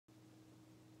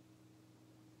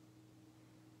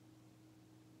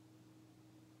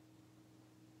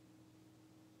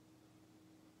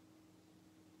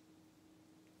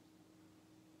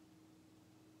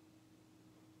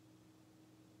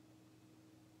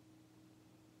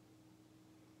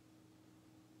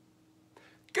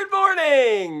Good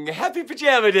morning! Happy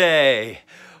Pajama Day!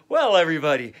 Well,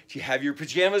 everybody, do you have your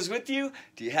pajamas with you?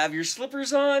 Do you have your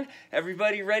slippers on?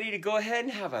 Everybody ready to go ahead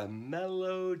and have a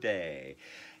mellow day?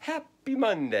 Happy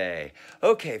Monday!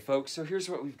 Okay, folks, so here's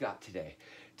what we've got today.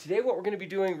 Today, what we're going to be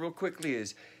doing real quickly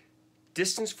is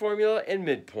distance formula and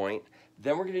midpoint.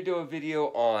 Then we're going to do a video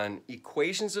on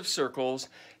equations of circles,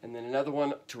 and then another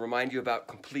one to remind you about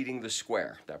completing the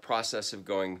square, that process of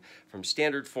going from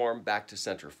standard form back to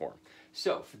center form.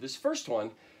 So for this first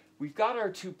one, we've got our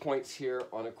 2 points here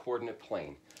on a coordinate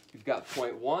plane. We've got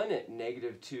point 1 at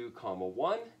 -2,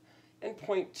 1, and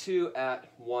point 2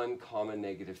 at 1,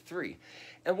 -3.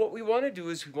 And what we want to do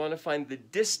is we want to find the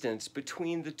distance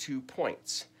between the 2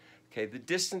 points. Okay, the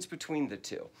distance between the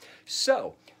two.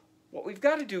 So what we've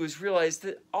got to do is realize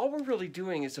that all we're really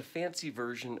doing is a fancy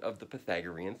version of the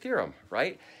Pythagorean theorem,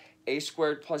 right? A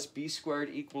squared plus b squared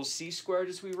equals c squared,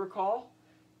 as we recall.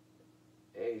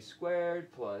 A squared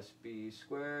plus b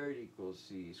squared equals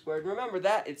c squared. Remember,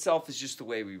 that itself is just the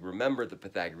way we remember the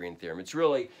Pythagorean theorem. It's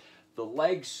really the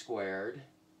leg squared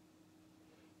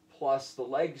plus the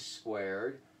leg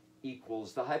squared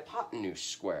equals the hypotenuse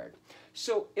squared.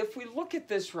 So if we look at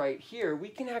this right here, we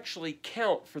can actually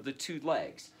count for the 2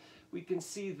 legs. We can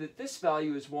see that this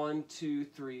value is 1, 2,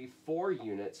 3, 4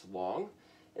 units long,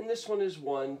 and this one is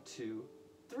 1, 2,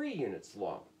 3 units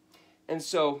long. And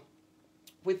so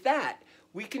with that,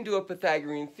 we can do a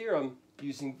Pythagorean theorem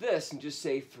using this and just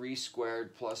say 3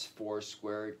 squared plus 4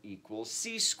 squared equals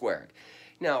c squared.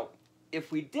 Now,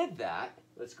 if we did that,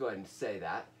 let's go ahead and say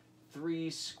that, 3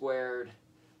 squared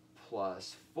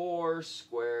plus 4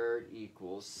 squared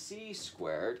equals c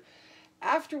squared.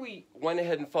 After we went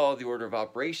ahead and followed the order of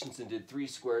operations and did 3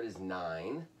 squared is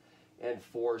 9 and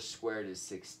 4 squared is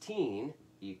 16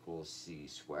 equals c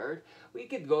squared, we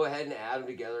could go ahead and add them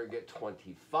together and get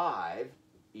 25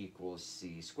 equals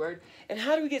c squared. And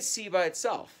how do we get c by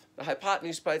itself, the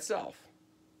hypotenuse by itself?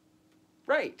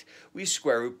 Right, we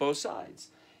square root both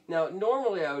sides. Now,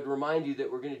 normally I would remind you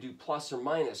that we're going to do plus or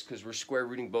minus because we're square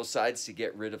rooting both sides to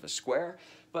get rid of a square.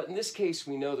 But in this case,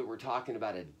 we know that we're talking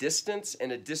about a distance,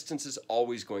 and a distance is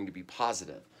always going to be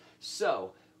positive.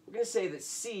 So we're going to say that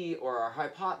c, or our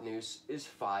hypotenuse, is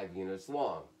 5 units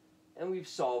long. And we've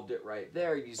solved it right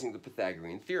there using the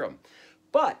Pythagorean theorem.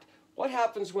 But what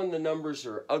happens when the numbers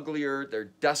are uglier,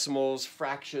 they're decimals,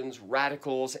 fractions,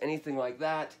 radicals, anything like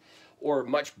that, or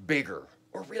much bigger,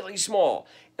 or really small,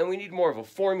 and we need more of a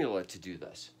formula to do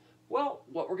this? Well,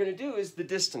 what we're going to do is the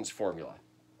distance formula.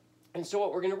 And so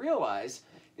what we're going to realize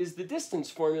is the distance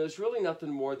formula is really nothing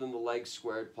more than the leg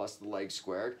squared plus the leg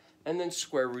squared, and then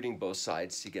square rooting both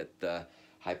sides to get the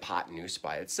hypotenuse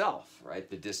by itself, right?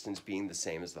 The distance being the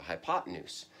same as the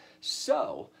hypotenuse.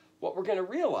 So what we're going to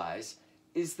realize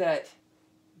is that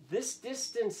this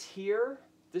distance here,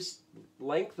 this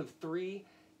length of 3,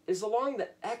 is along the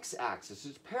x-axis.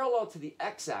 It's parallel to the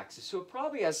x-axis, so it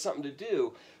probably has something to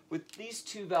do with these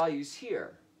 2 values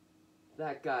here,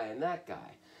 that guy and that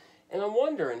guy. And I'm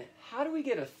wondering, how do we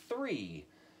get a 3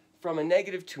 from a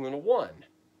 -2 and a 1?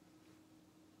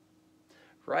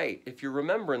 Right, if you're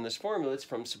remembering this formula, it's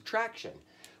from subtraction.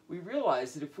 We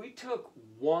realize that if we took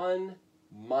 1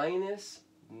 minus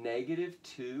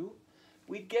 -2,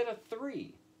 we'd get a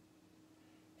 3.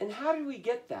 And how did we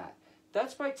get that?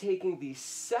 That's by taking the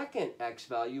second x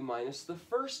value minus the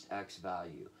first x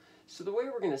value. So the way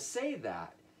we're going to say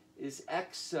that is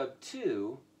x sub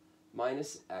 2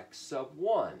 minus x sub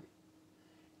 1.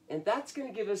 And that's going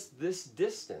to give us this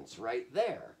distance right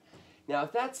there. Now,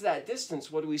 if that's that distance,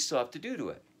 what do we still have to do to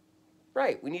it?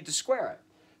 Right, we need to square it.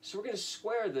 So we're going to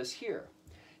square this here.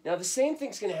 Now, the same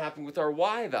thing's going to happen with our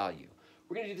y value.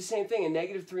 We're going to do the same thing. A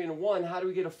 -3 and a 1, how do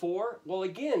we get a 4? Well,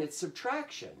 again, it's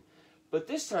subtraction. But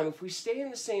this time, if we stay in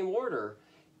the same order,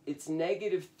 it's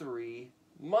 -3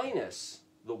 minus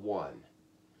the 1.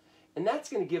 And that's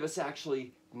going to give us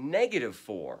actually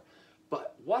 -4.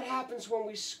 But what happens when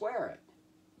we square it?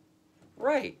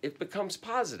 Right, it becomes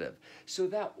positive. So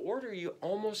that order you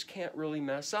almost can't really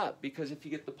mess up, because if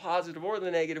you get the positive or the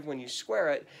negative when you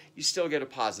square it, you still get a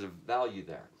positive value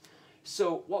there.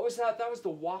 So what was that? That was the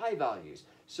y values.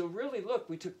 So really, look,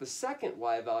 we took the second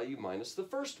y value minus the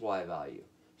first y value.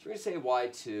 So we're going to say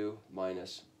y2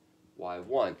 minus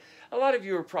y1. A lot of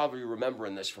you are probably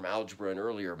remembering this from algebra and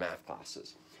earlier math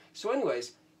classes. So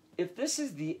anyways, if this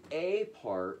is the a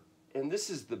part and this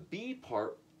is the b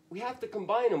part, we have to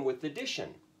combine them with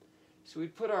addition. So we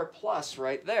put our plus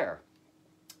right there.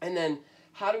 And then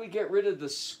how do we get rid of the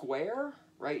square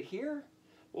right here?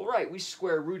 Well, right, we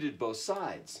square rooted both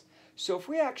sides. So if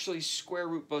we actually square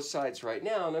root both sides right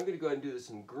now, and I'm going to go ahead and do this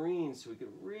in green so we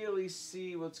can really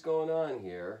see what's going on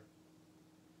here,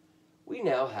 we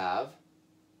now have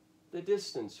the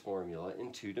distance formula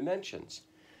in 2 dimensions.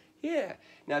 Yeah.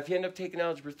 Now, if you end up taking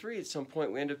Algebra 3 at some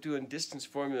point, we end up doing distance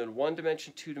formula in 1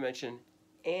 dimension, 2 dimension,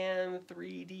 and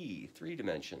 3D, 3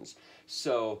 dimensions.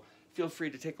 So feel free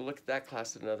to take a look at that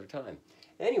class at another time.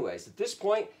 Anyways, at this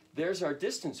point, there's our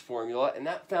distance formula, and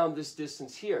that found this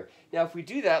distance here. Now, if we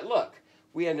do that, look,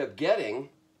 we end up getting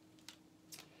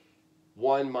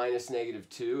 1 minus negative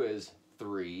 2 is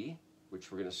 3, which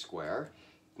we're going to square.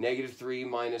 Negative 3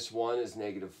 minus 1 is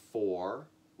negative 4,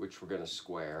 which we're going to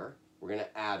square. We're going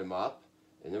to add them up,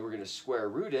 and then we're going to square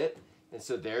root it. And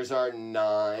so there's our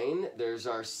 9, there's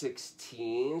our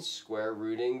 16, square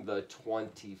rooting the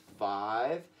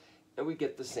 25, and we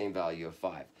get the same value of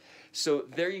 5. So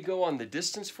there you go on the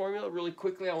distance formula. Really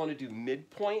quickly, I want to do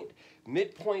midpoint.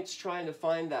 Midpoint's trying to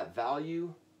find that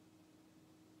value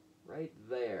right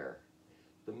there,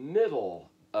 the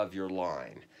middle of your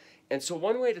line. And so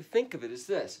one way to think of it is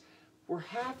this. We're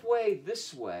halfway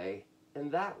this way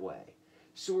and that way.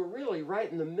 So we're really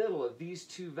right in the middle of these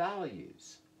 2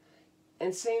 values.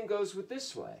 And same goes with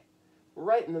this way. We're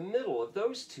right in the middle of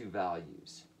those 2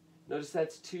 values. Notice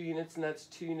that's 2 units and that's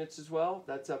 2 units as well.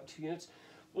 That's up 2 units.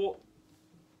 Well,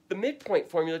 the midpoint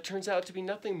formula turns out to be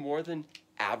nothing more than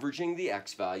averaging the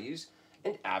x values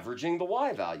and averaging the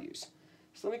y values.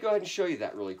 So let me go ahead and show you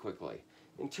that really quickly.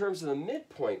 In terms of the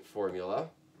midpoint formula,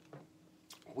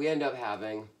 we end up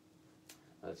having,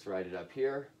 let's write it up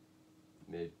here,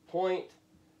 midpoint,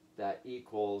 that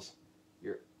equals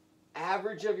your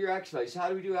average of your x values. How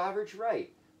do we do average?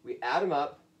 Right. We add them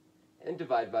up and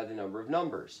divide by the number of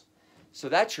numbers. So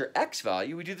that's your x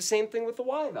value. We do the same thing with the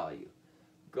y value.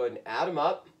 Go ahead and add them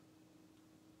up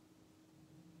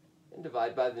and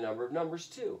divide by the number of numbers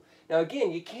too. Now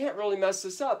again, you can't really mess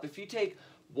this up. If you take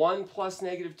 1 plus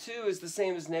negative 2 is the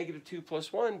same as negative 2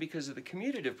 plus 1 because of the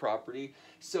commutative property.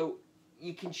 So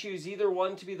you can choose either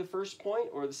one to be the first point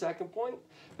or the second point,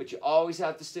 but you always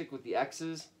have to stick with the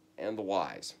x's and the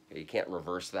y's. Okay, you can't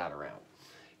reverse that around.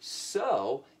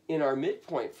 So in our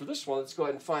midpoint for this one, let's go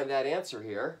ahead and find that answer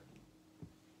here.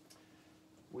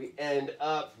 We end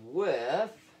up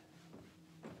with,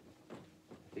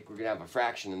 I think we're going to have a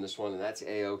fraction in this one, and that's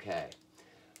a-okay.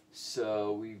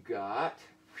 So we've got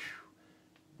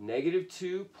negative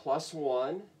 2 plus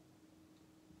 1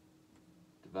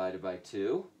 divided by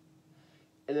 2,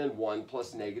 and then 1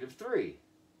 plus negative 3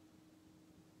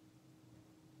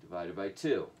 divided by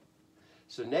 2.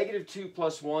 So negative 2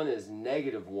 plus 1 is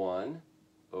negative 1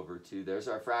 over 2. There's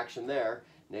our fraction there,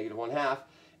 negative 1/2.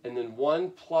 And then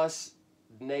 1 plus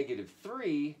negative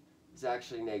 3 is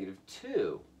actually negative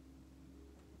 2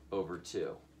 over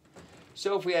 2.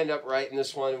 So if we end up right in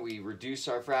this one, we reduce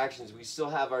our fractions. We still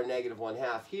have our negative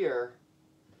 1/2 here,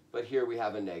 but here we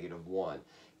have a negative 1.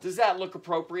 Does that look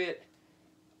appropriate?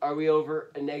 Are we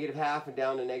over a negative 1/2 and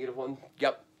down to negative 1?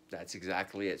 Yep, that's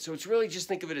exactly it. So it's really just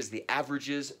think of it as the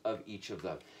averages of each of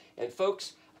them. And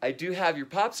folks, I do have your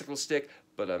popsicle stick,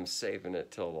 but I'm saving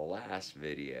it till the last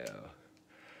video.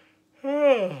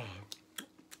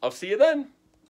 I'll see you then.